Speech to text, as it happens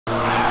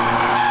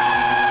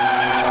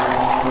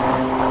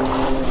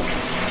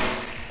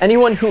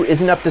Anyone who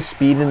isn't up to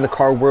speed in the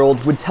car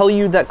world would tell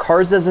you that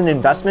cars as an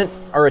investment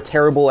are a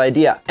terrible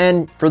idea.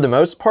 And for the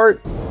most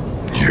part,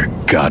 you're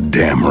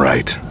goddamn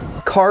right.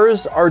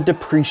 Cars are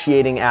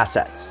depreciating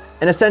assets.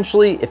 And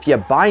essentially, if you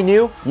buy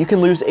new, you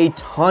can lose a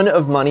ton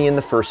of money in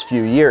the first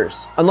few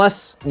years.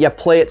 Unless you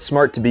play it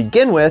smart to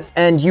begin with,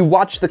 and you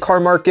watch the car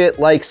market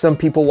like some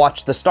people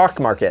watch the stock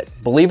market.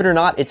 Believe it or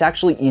not, it's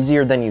actually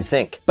easier than you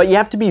think. But you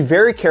have to be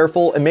very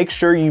careful and make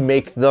sure you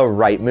make the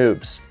right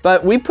moves.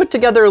 But we put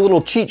together a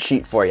little cheat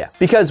sheet for you,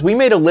 because we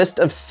made a list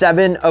of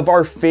 7 of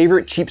our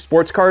favorite cheap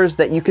sports cars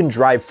that you can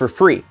drive for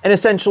free. And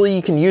essentially,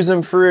 you can use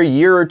them for a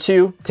year or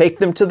two, take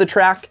them to the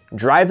track,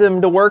 drive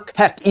them to work,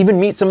 heck, even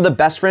meet some of the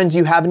best friends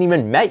you haven't even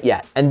met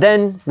yet. And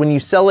then when you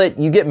sell it,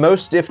 you get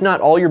most, if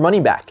not all, your money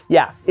back.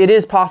 Yeah, it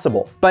is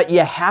possible, but you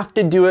have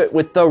to do it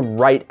with the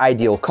right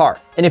ideal car.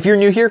 And if you're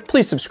new here,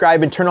 please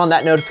subscribe and turn on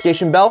that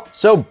notification bell.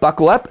 So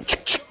buckle up,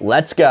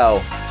 let's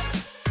go.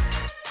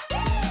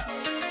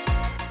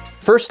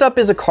 First up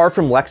is a car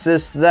from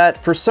Lexus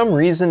that for some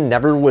reason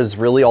never was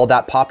really all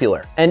that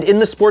popular. And in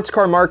the sports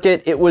car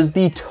market, it was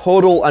the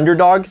total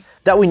underdog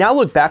that we now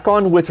look back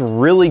on with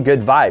really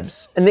good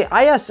vibes. And the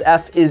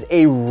ISF is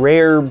a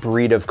rare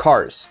breed of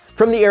cars.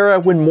 From the era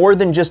when more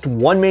than just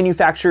one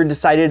manufacturer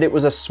decided it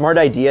was a smart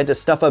idea to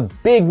stuff a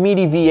big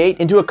meaty V8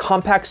 into a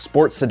compact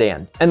sports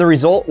sedan. And the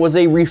result was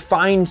a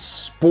refined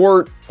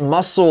sport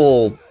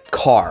muscle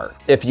car,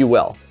 if you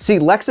will. See,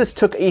 Lexus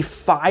took a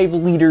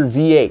 5-liter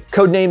V8,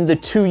 codenamed the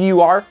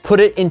 2UR, put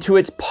it into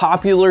its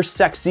popular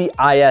sexy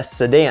IS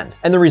sedan.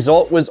 And the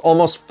result was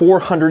almost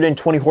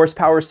 420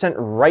 horsepower sent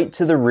right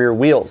to the rear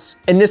wheels.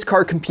 And this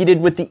car competed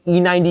with the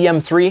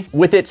E90 M3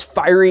 with its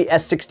fiery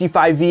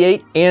S65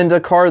 V8 and a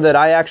car that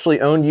I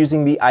actually owned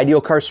using the Ideal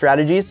Car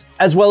strategies,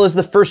 as well as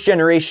the first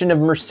generation of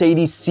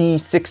Mercedes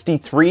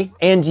C63.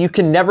 And you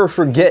can never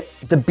forget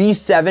the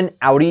B7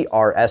 Audi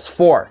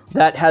RS4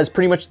 that has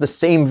pretty much the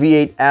same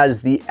V8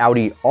 as the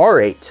Audi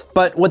R8.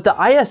 But what the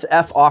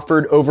ISF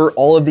offered over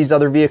all of these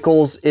other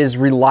vehicles is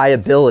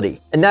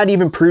reliability. And that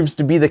even proves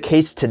to be the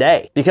case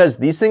today, because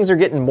these things are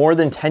getting more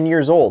than 10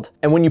 years old.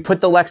 And when you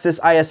put the Lexus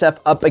ISF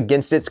up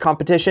against its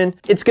competition,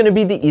 it's gonna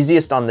be the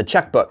easiest on the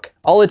checkbook.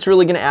 All it's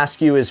really gonna ask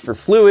you is for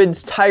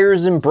fluids,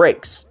 tires, and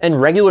brakes.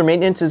 And regular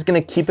maintenance is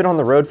gonna keep it on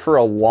the road for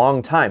a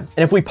long time.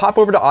 And if we pop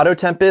over to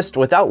AutoTEMPEST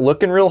without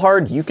looking real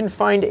hard, you can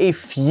find a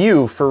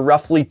few for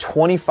roughly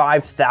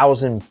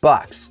 25,000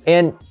 bucks.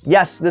 And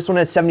yes, this one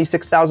has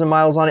 76,000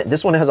 miles on it.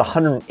 This one has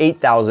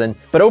 108,000.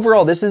 But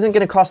overall, this isn't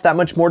gonna cost that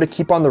much more to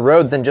keep on the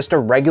road than just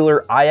a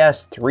regular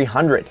IS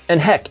 300. And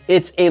heck,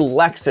 it's a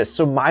Lexus,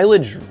 so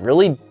mileage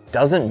really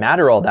doesn't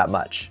matter all that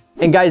much.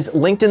 And guys,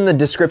 linked in the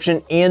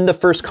description and the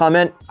first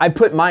comment, I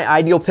put my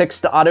ideal picks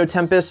to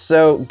AutoTEMPEST,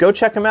 so go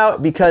check them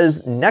out,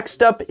 because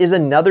next up is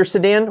another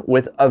sedan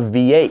with a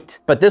V8.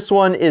 But this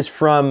one is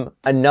from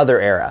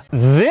another era.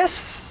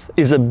 This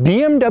is a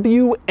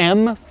BMW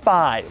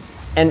M5.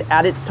 And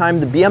at its time,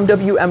 the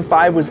BMW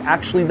M5 was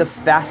actually the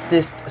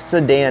fastest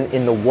sedan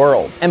in the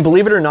world. And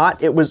believe it or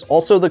not, it was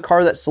also the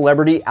car that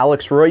celebrity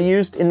Alex Roy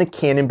used in the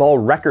Cannonball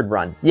record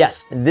run.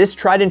 Yes, this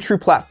tried and true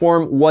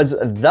platform was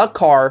the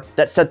car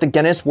that set the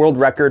Guinness World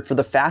Record for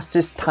the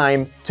fastest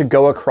time to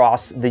go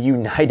across the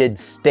United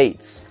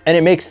States. And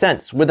it makes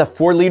sense with a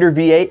 4-liter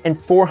V8 and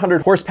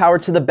 400 horsepower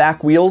to the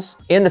back wheels,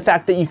 and the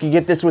fact that you could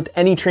get this with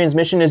any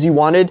transmission as you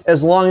wanted,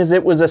 as long as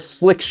it was a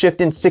slick shift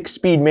and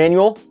 6-speed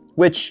manual,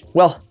 which,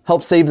 well,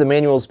 helps save the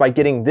manuals by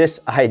getting this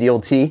ideal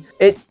T.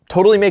 It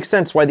totally makes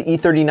sense why the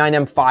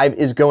E39 M5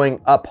 is going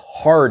up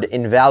hard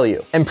in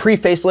value. And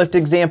pre-facelift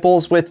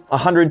examples with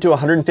 100 to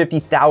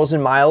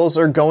 150,000 miles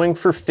are going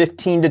for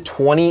 $15,000 to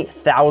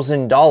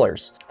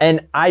 $20,000.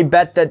 And I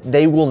bet that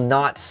they will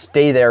not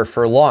stay there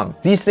for long.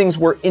 These things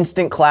were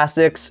instant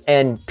classics,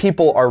 and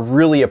people are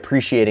really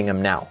appreciating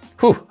them now.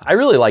 Whew, I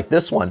really like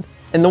this one.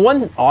 And the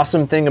one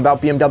awesome thing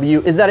about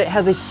BMW is that it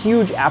has a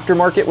huge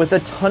aftermarket with a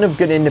ton of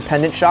good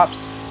independent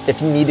shops if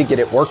you need to get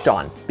it worked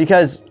on.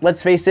 Because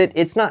let's face it,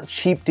 it's not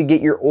cheap to get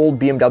your old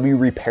BMW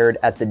repaired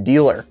at the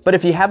dealer. But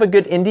if you have a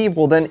good Indy,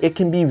 well then it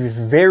can be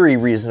very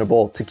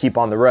reasonable to keep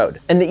on the road.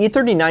 And the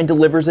E39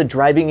 delivers a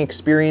driving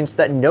experience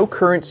that no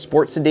current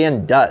sports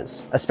sedan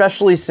does,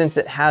 especially since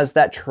it has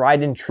that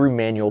tried and true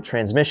manual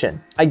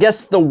transmission. I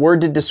guess the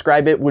word to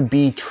describe it would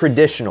be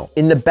traditional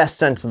in the best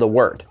sense of the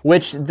word,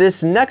 which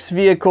this next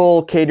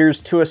vehicle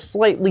caters to a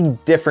slightly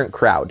different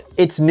crowd.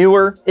 It's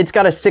newer, it's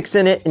got a 6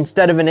 in it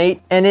instead of an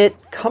 8, and it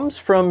comes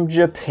from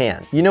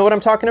Japan. You know what I'm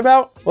talking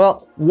about?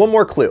 Well, one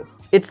more clue.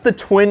 It's the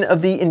twin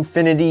of the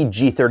Infiniti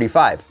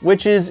G35,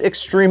 which is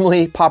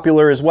extremely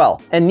popular as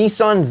well. And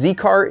Nissan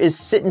Z-Car is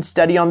sitting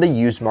steady on the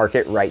used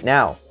market right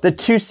now. The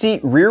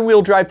 2-seat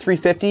rear-wheel drive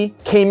 350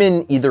 came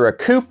in either a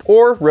coupe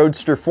or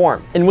roadster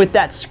form. And with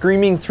that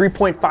screaming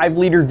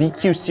 3.5-liter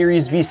VQ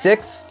Series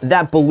V6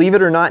 that, believe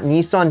it or not,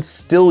 Nissan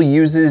still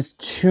uses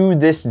to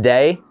this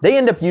day, they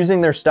end up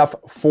using their stuff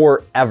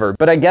forever.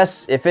 But I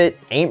guess if it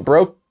ain't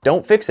broke,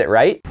 don't fix it,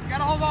 right? You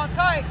gotta hold on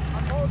tight.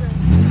 I'm holding.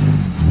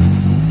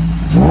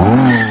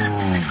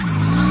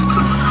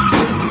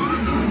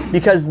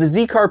 because the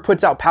Z car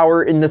puts out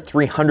power in the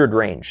 300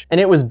 range, and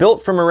it was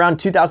built from around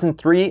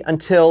 2003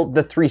 until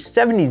the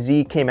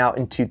 370Z came out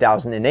in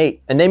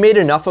 2008. And they made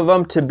enough of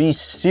them to be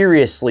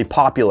seriously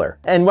popular.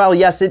 And while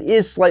yes, it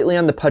is slightly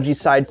on the pudgy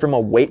side from a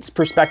weights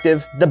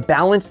perspective, the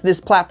balance this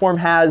platform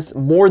has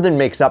more than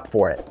makes up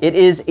for it. It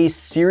is a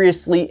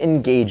seriously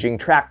engaging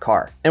track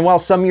car. And while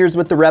some years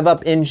with the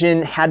rev-up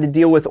engine had to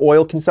deal with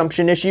oil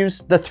consumption issues,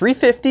 the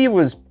 350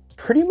 was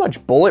pretty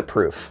much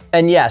bulletproof.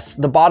 And yes,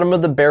 the bottom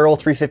of the barrel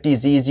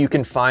 350Zs you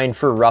can find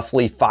for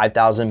roughly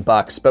 5,000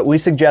 bucks, but we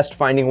suggest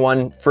finding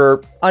one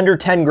for under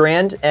 10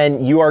 grand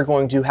and you are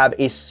going to have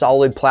a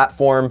solid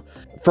platform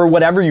for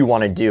whatever you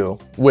want to do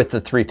with the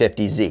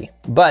 350Z.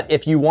 But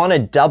if you want to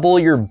double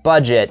your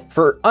budget,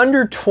 for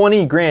under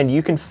 20 grand,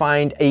 you can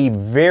find a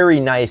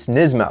very nice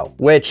Nismo,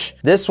 which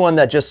this one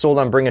that just sold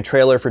on Bring a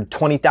Trailer for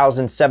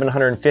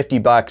 20,750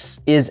 bucks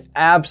is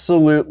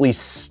absolutely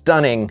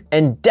stunning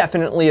and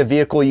definitely a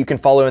vehicle you can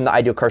follow in the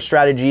ideal car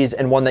strategies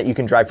and one that you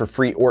can drive for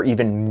free or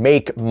even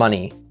make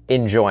money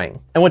enjoying.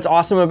 And what's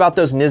awesome about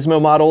those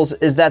Nismo models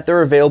is that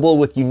they're available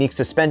with unique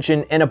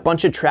suspension and a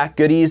bunch of track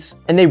goodies,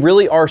 and they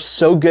really are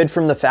so good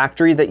from the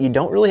factory that you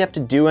don't really have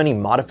to do any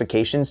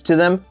modifications to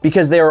them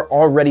because they are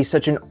already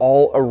such an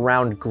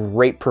all-around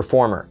great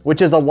performer,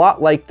 which is a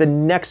lot like the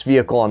next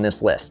vehicle on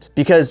this list,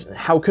 because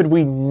how could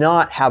we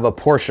not have a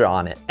Porsche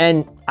on it?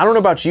 And I don't know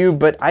about you,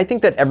 but I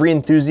think that every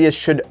enthusiast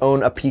should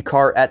own a P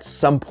car at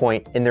some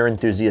point in their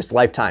enthusiast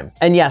lifetime.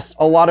 And yes,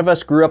 a lot of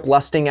us grew up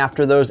lusting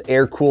after those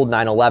air-cooled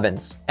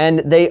 911s, and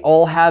they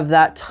all have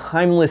that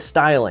timeless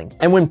styling.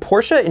 And when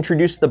Porsche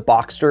introduced the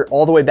Boxster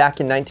all the way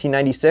back in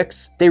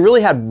 1996, they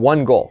really had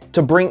one goal: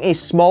 to bring a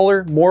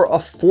smaller, more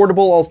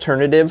affordable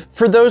alternative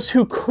for those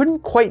who couldn't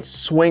quite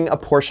swing a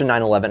Porsche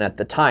 911 at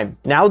the time.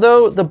 Now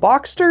though, the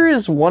Boxster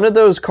is one of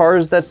those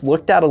cars that's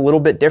looked at a little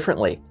bit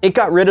differently. It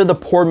got rid of the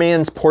poor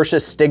man's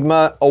Porsche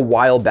stigma a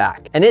while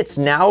back, and it's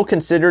now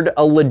considered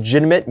a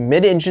legitimate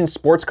mid-engine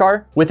sports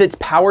car with its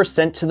power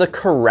sent to the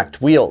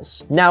correct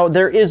wheels. Now,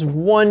 there is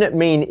one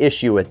main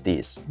issue with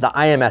these, the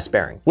IMS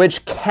bearing,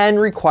 which can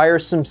require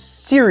some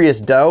serious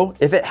dough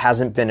if it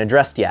hasn't been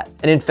addressed yet.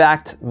 And in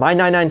fact, my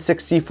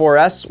 996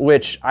 C4S,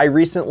 which I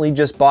recently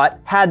just bought,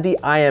 had the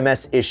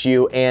IMS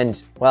issue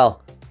and,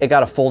 well, it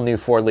got a full new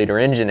 4-liter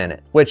engine in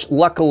it, which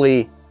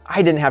luckily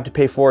I didn't have to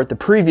pay for it, the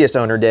previous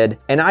owner did,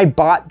 and I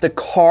bought the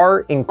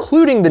car,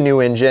 including the new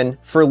engine,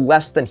 for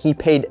less than he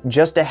paid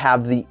just to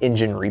have the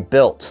engine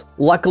rebuilt.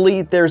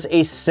 Luckily, there's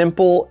a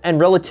simple and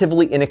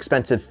relatively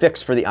inexpensive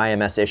fix for the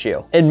IMS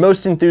issue. And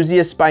most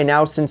enthusiasts by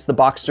now, since the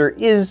Boxster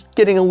is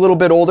getting a little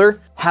bit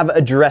older, have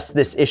addressed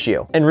this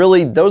issue. And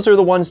really, those are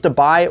the ones to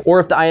buy, or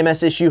if the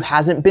IMS issue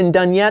hasn't been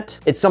done yet,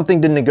 it's something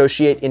to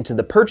negotiate into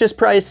the purchase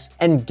price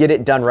and get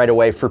it done right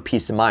away for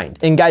peace of mind.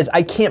 And guys,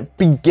 I can't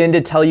begin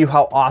to tell you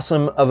how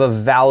awesome of a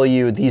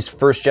value these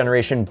first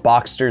generation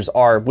Boxsters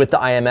are with the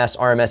IMS,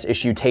 RMS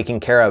issue taken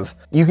care of.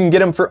 You can get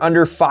them for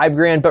under 5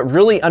 grand, but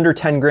really under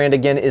 10 grand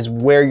again is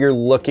where you're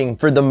looking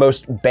for the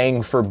most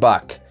bang for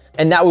buck.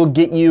 And that will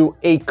get you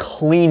a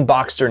clean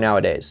Boxster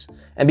nowadays.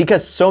 And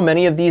because so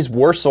many of these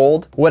were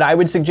sold, what I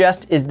would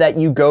suggest is that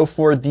you go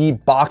for the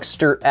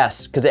Boxster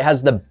S, because it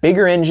has the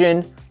bigger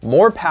engine,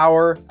 more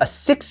power, a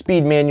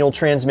 6-speed manual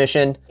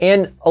transmission,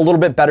 and a little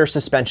bit better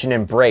suspension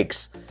and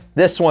brakes.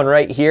 This one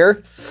right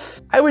here,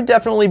 I would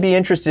definitely be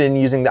interested in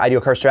using the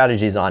ideal car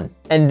strategies on.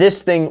 And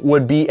this thing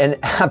would be an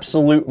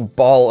absolute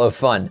ball of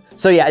fun.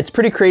 So yeah, it's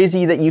pretty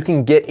crazy that you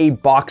can get a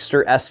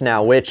Boxster S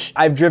now, which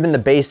I've driven the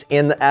base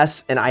and the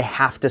S, and I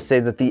have to say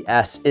that the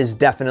S is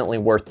definitely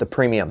worth the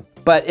premium.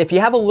 But if you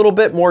have a little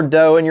bit more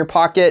dough in your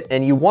pocket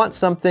and you want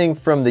something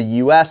from the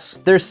US,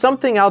 there's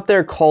something out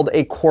there called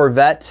a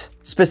Corvette,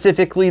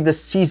 specifically the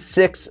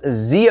C6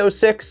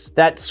 Z06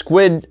 that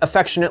Squid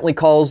affectionately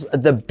calls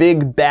the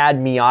big bad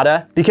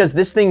Miata, because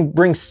this thing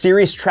brings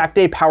serious track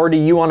day power to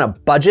you on a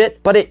budget,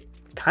 but it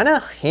kind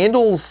of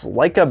handles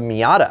like a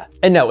Miata.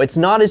 And no, it's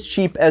not as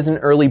cheap as an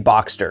early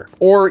Boxster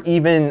or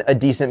even a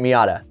decent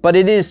Miata, but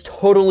it is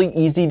totally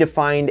easy to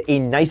find a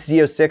nice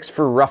Z06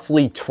 for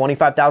roughly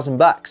 25,000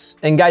 bucks.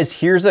 And guys,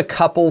 here's a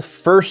couple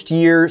first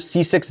year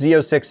C6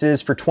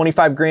 Z06s for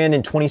 25 grand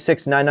and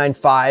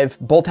 26,995.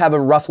 Both have a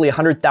roughly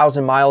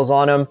 100,000 miles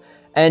on them.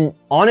 And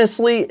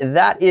honestly,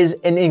 that is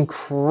an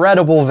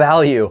incredible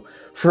value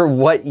for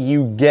what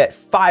you get.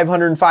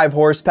 505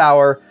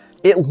 horsepower.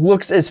 It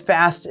looks as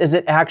fast as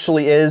it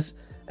actually is.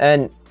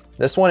 And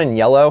this one in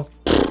yellow,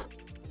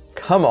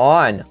 come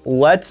on,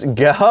 let's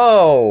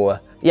go.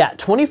 Yeah,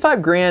 25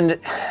 grand,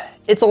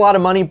 it's a lot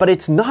of money, but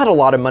it's not a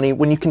lot of money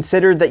when you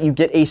consider that you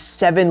get a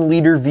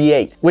 7-liter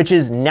V8, which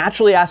is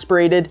naturally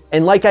aspirated.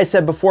 And like I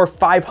said before,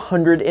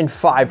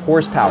 505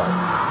 horsepower.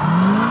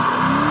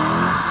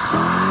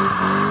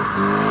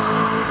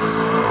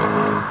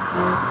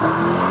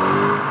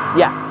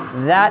 Yeah,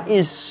 that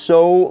is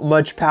so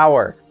much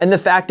power. And the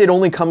fact it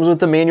only comes with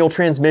the manual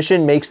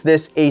transmission makes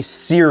this a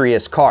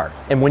serious car.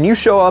 And when you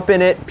show up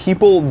in it,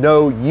 people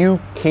know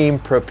you came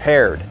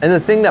prepared. And the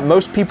thing that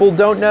most people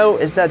don't know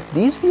is that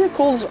these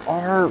vehicles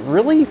are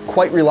really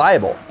quite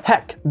reliable.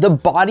 Heck, the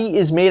body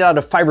is made out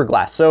of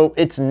fiberglass, so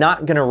it's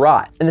not gonna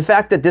rot. And the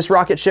fact that this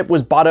rocket ship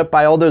was bought up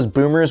by all those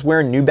boomers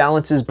wearing New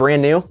Balances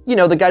brand new, you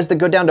know, the guys that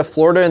go down to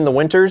Florida in the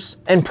winters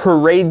and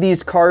parade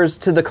these cars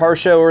to the car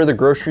show or the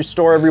grocery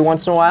store every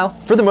once in a while,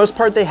 for the most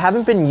part, they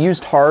haven't been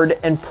used hard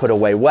and put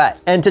away wet.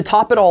 And to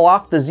top it all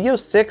off, the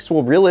Z06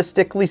 will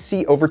realistically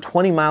see over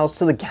 20 miles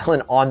to the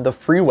gallon on the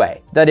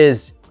freeway. That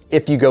is,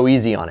 if you go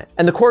easy on it.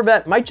 And the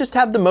Corvette might just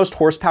have the most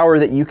horsepower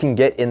that you can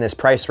get in this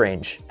price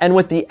range. And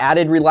with the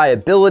added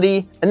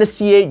reliability and the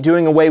C8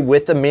 doing away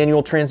with the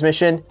manual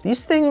transmission,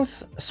 these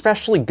things,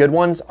 especially good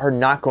ones, are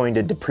not going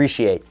to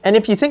depreciate. And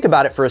if you think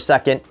about it for a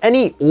second,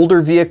 any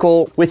older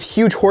vehicle with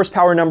huge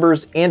horsepower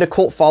numbers and a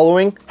cult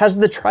following has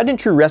the tried and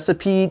true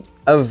recipe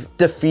of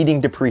defeating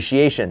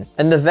depreciation.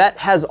 And the Vette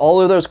has all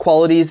of those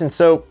qualities, and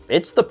so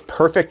it's the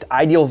perfect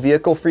ideal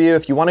vehicle for you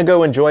if you want to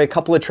go enjoy a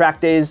couple of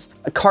track days,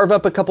 carve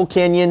up a couple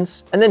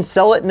canyons, and then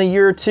sell it in a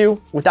year or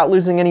two without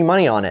losing any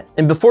money on it.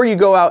 And before you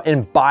go out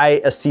and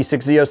buy a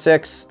C6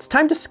 Z06, it's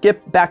time to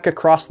skip back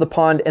across the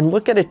pond and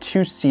look at a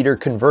two-seater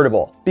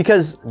convertible.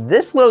 Because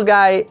this little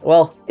guy,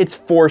 well, it's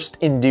forced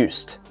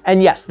induced.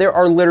 And yes, there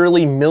are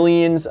literally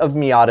millions of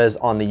Miatas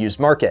on the used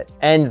market,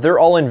 and they're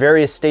all in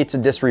various states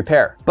of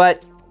disrepair.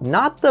 But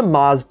not the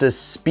Mazda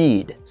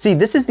Speed. See,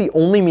 this is the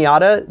only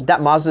Miata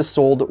that Mazda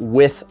sold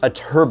with a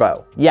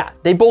turbo. Yeah,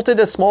 they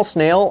bolted a small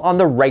snail on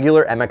the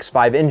regular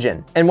MX-5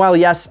 engine. And while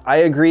yes, I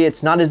agree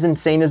it's not as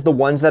insane as the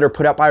ones that are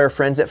put out by our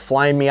friends at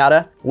Flying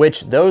Miata,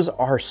 which those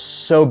are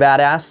so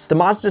badass, the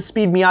Mazda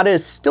Speed Miata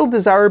is still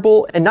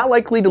desirable and not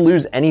likely to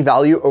lose any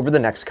value over the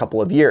next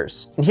couple of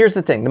years. And here's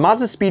the thing, the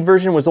Mazda Speed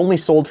version was only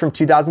sold from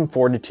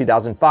 2004 to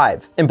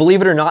 2005. And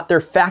believe it or not,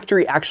 their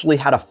factory actually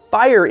had a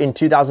fire in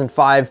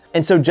 2005,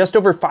 and so just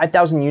over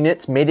 5,000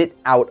 units made it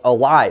out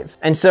alive.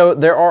 And so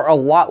there are a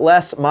lot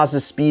less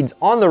Mazda Speeds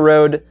on the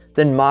road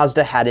than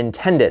Mazda had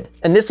intended.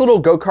 And this little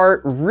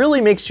go-kart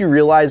really makes you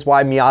realize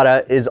why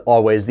Miata is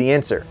always the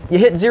answer. You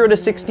hit 0 to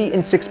 60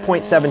 in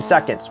 6.7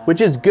 seconds,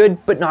 which is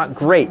good, but not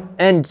great.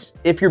 And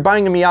if you're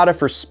buying a Miata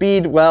for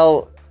speed,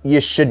 well,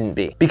 you shouldn't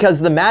be, because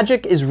the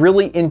magic is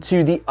really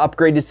into the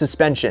upgraded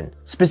suspension,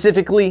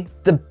 specifically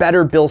the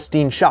better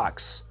Bilstein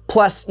shocks.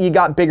 Plus, you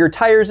got bigger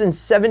tires and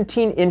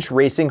 17-inch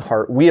racing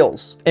Hart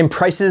wheels. And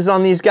prices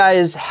on these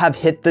guys have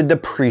hit the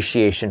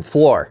depreciation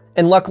floor.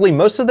 And luckily,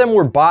 most of them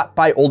were bought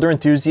by older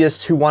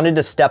enthusiasts who wanted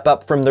to step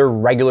up from their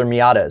regular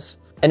Miatas.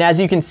 And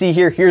as you can see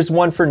here, here's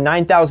one for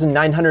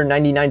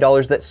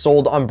 $9,999 that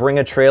sold on Bring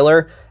a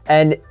Trailer.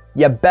 And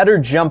you better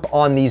jump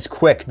on these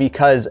quick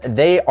because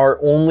they are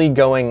only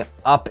going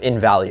up in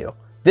value.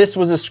 This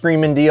was a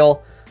screaming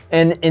deal.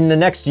 And in the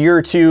next year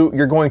or two,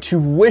 you're going to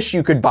wish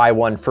you could buy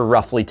one for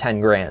roughly 10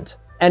 grand.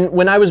 And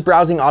when I was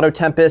browsing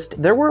AutoTEMPEST,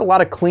 there were a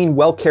lot of clean,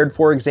 well cared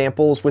for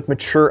examples with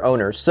mature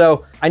owners.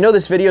 So I know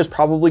this video is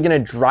probably gonna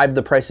drive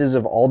the prices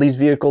of all these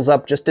vehicles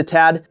up just a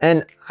tad,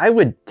 and I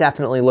would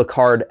definitely look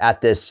hard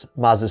at this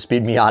Mazda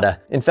Speed Miata.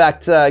 In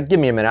fact, give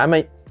me a minute,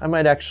 I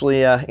might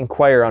actually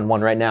inquire on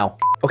one right now.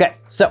 Okay,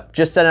 so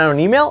just sent out an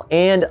email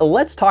and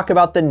let's talk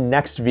about the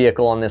next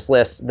vehicle on this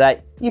list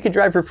that you could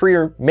drive for free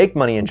or make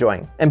money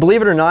enjoying. And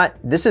believe it or not,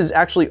 this is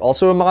actually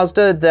also a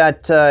Mazda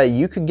that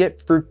you could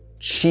get for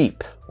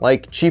cheap,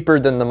 like cheaper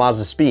than the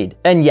Mazda Speed.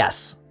 And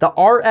yes, the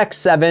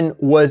RX-7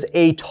 was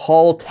a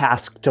tall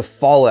task to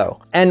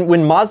follow. And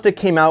when Mazda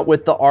came out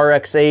with the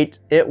RX-8,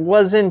 it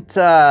wasn't,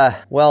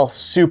 well,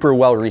 super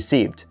well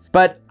received.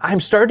 But I'm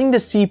starting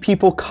to see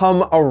people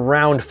come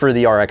around for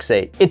the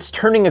RX-8. It's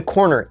turning a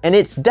corner, and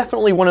it's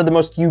definitely one of the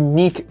most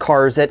unique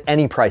cars at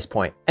any price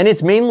point. And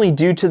it's mainly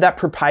due to that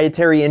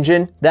proprietary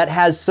engine that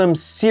has some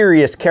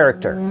serious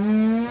character.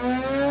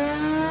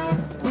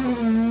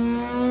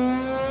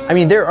 I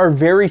mean, there are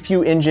very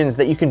few engines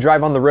that you can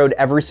drive on the road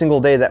every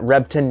single day that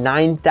rev to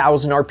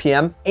 9,000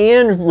 RPM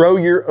and row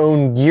your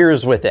own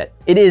gears with it.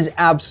 It is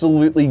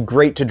absolutely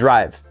great to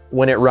drive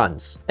when it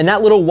runs. And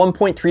that little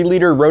 1.3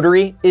 liter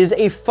rotary is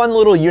a fun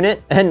little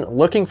unit, and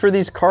looking for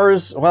these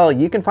cars, well,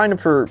 you can find them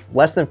for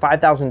less than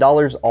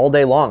 $5,000 all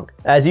day long.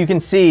 As you can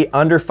see,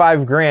 under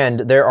 5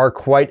 grand, there are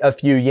quite a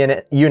few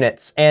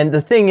units. And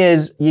the thing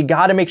is, you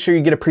gotta make sure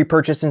you get a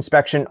pre-purchase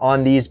inspection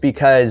on these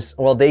because,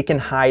 well, they can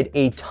hide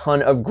a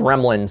ton of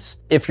gremlins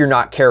if you're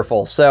not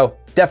careful. So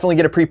definitely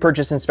get a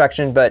pre-purchase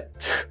inspection, but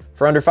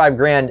for under 5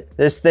 grand,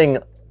 this thing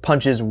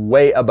punches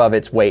way above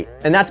its weight.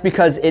 And that's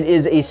because it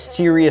is a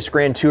serious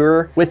Grand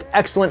Tourer with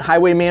excellent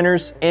highway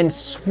manners and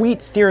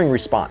sweet steering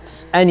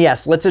response. And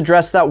yes, let's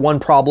address that one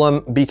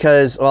problem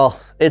because,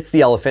 well, it's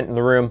the elephant in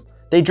the room.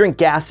 They drink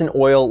gas and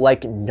oil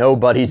like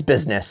nobody's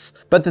business.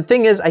 But the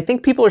thing is, I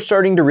think people are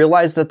starting to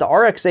realize that the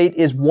RX-8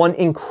 is one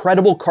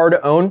incredible car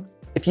to own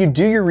if you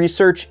do your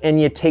research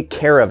and you take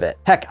care of it.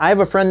 Heck, I have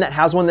a friend that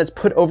has one that's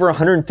put over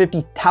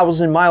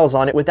 150,000 miles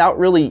on it without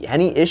really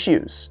any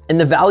issues. And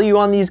the value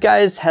on these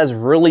guys has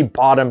really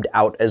bottomed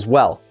out as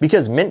well,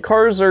 because mint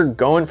cars are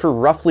going for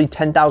roughly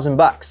 10,000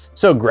 bucks.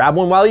 So grab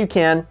one while you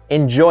can,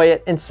 enjoy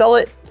it, and sell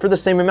it for the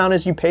same amount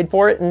as you paid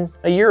for it in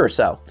a year or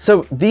so.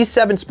 So these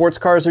 7 sports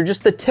cars are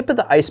just the tip of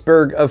the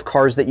iceberg of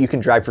cars that you can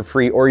drive for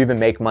free or even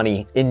make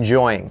money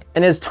enjoying.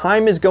 And as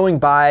time is going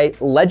by,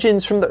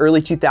 legends from the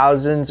early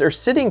 2000s are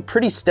sitting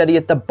pretty steady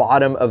at the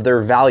bottom of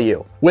their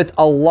value, with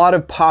a lot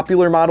of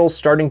popular models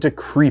starting to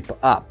creep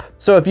up.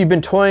 So if you've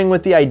been toying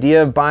with the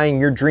idea of buying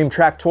your dream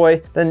track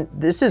toy, then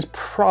this is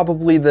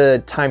probably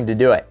the time to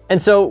do it.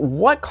 And so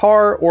what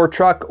car or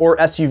truck or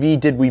SUV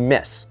did we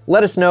miss?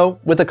 Let us know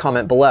with a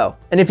comment below.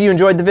 And if you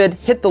enjoyed the vid,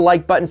 hit the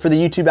like button for the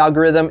YouTube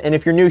algorithm. And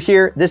if you're new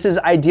here, this is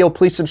Ideal.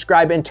 Please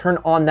subscribe and turn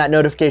on that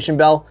notification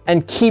bell,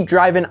 and keep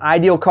driving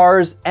ideal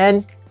cars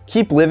and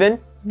keep living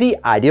the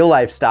ideal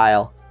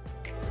lifestyle.